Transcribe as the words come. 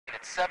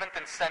7th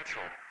and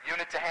Central.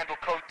 Unit to handle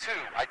code 2.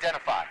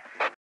 Identify.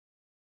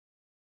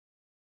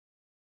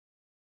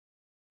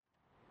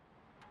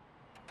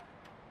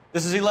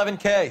 This is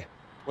 11K.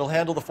 We'll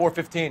handle the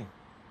 415.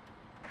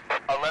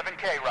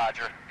 11K,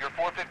 Roger. Your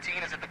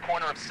 415 is at the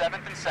corner of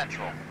 7th and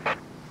Central.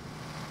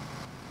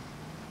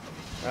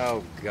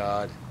 Oh,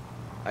 God.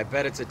 I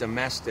bet it's a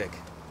domestic.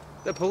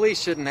 The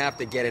police shouldn't have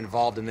to get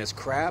involved in this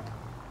crap.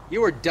 You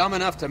were dumb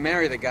enough to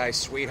marry the guy,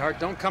 sweetheart.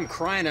 Don't come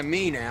crying to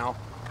me now.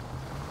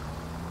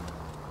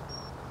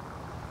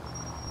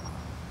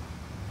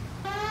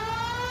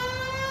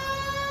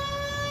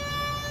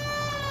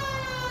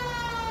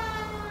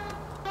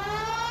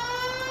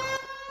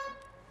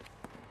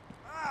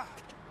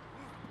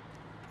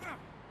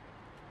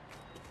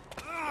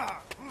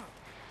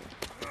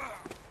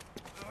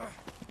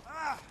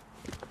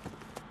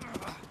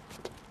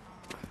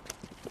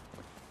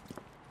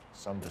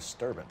 Some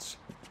disturbance.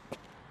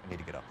 I need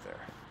to get up there.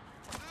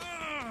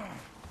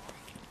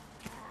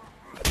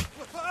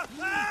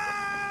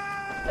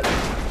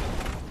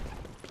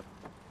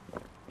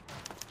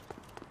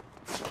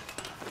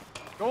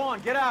 Go on,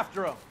 get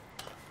after him.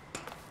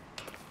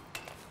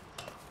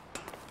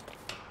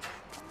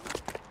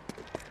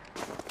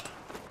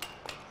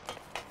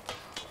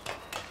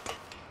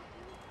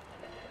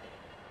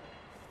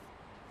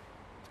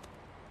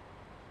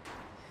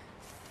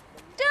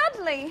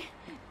 Dudley,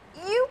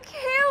 you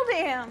killed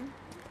him.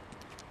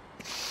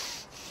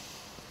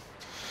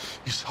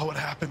 You saw what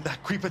happened?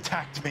 That creep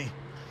attacked me.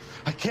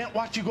 I can't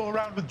watch you go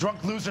around with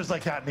drunk losers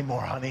like that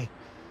anymore, honey.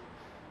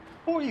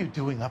 What were you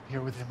doing up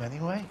here with him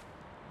anyway?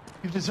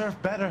 You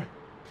deserve better.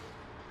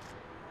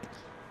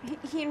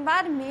 He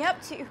invited me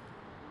up to.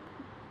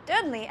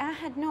 Dudley, I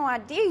had no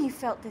idea you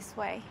felt this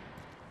way.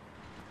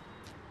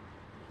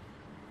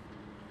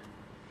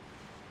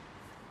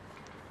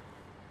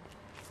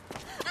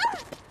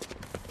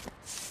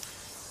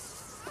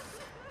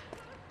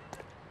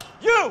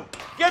 You!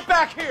 Get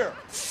back here!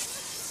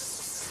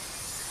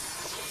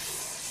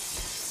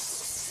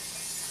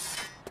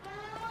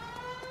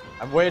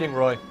 I'm waiting,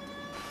 Roy.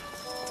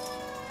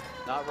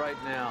 Not right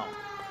now.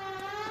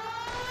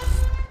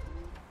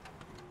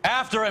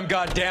 After him,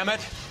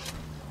 goddammit!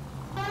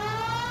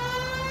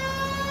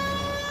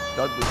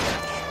 Dudley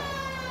Lynch.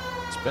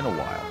 It's been a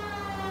while.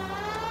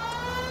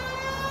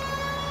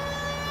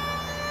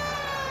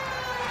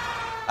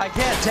 I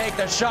can't take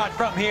the shot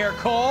from here,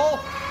 Cole!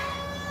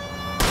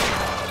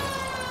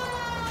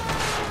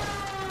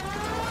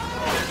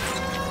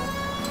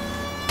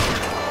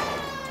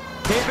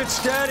 Keep it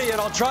steady and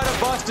I'll try to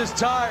bust his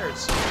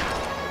tires.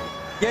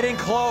 Getting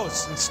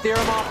close and steer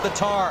him off the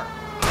tar.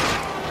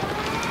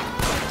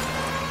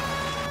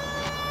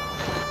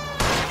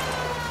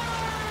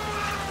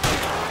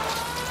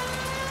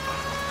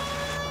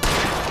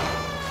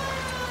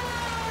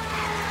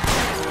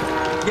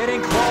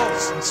 Getting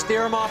close and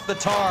steer him off the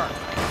tar.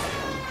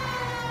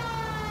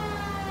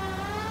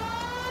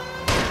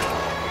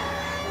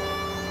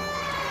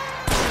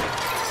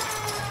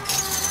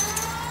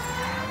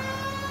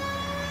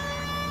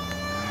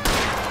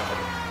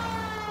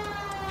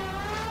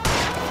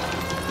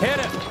 Hit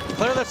him!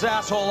 Clear this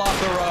asshole off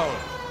the road.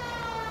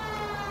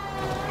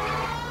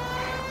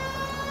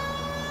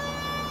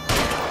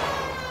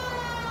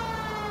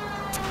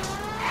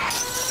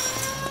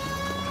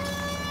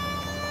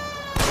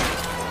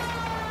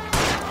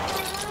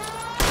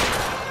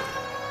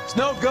 It's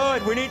no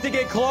good. We need to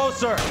get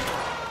closer.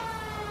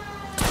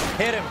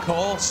 Hit him,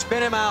 Cole.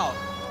 Spin him out.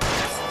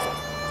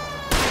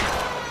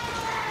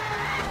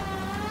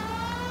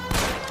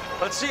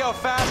 Let's see how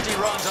fast he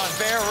runs on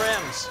bare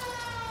rims.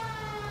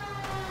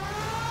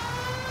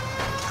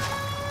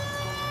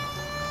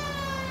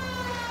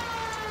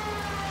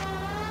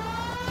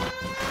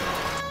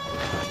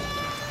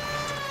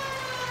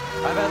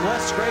 I've had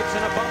less scrapes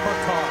in a bumper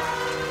car.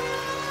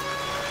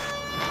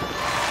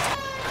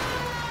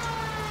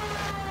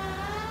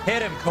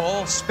 Hit him,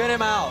 Cole. Spin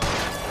him out.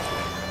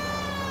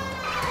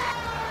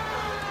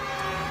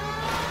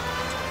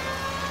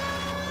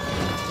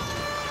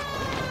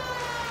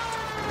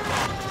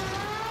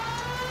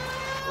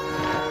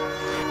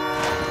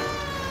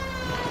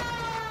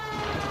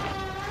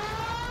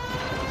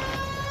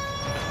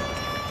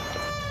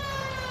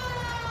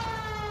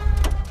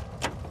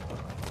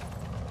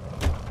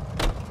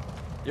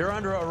 You're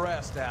under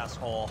arrest,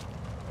 asshole.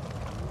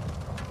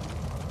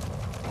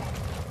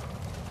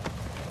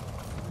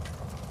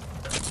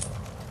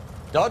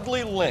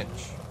 Dudley Lynch.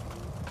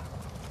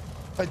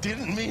 I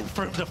didn't mean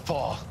for him to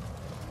fall.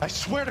 I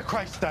swear to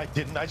Christ I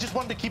didn't. I just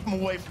wanted to keep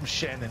him away from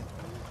Shannon.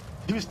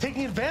 He was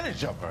taking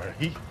advantage of her.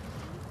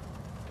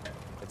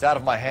 It's out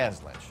of my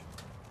hands, Lynch.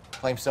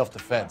 Claim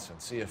self-defense and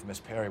see if Miss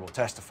Perry will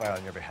testify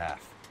on your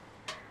behalf.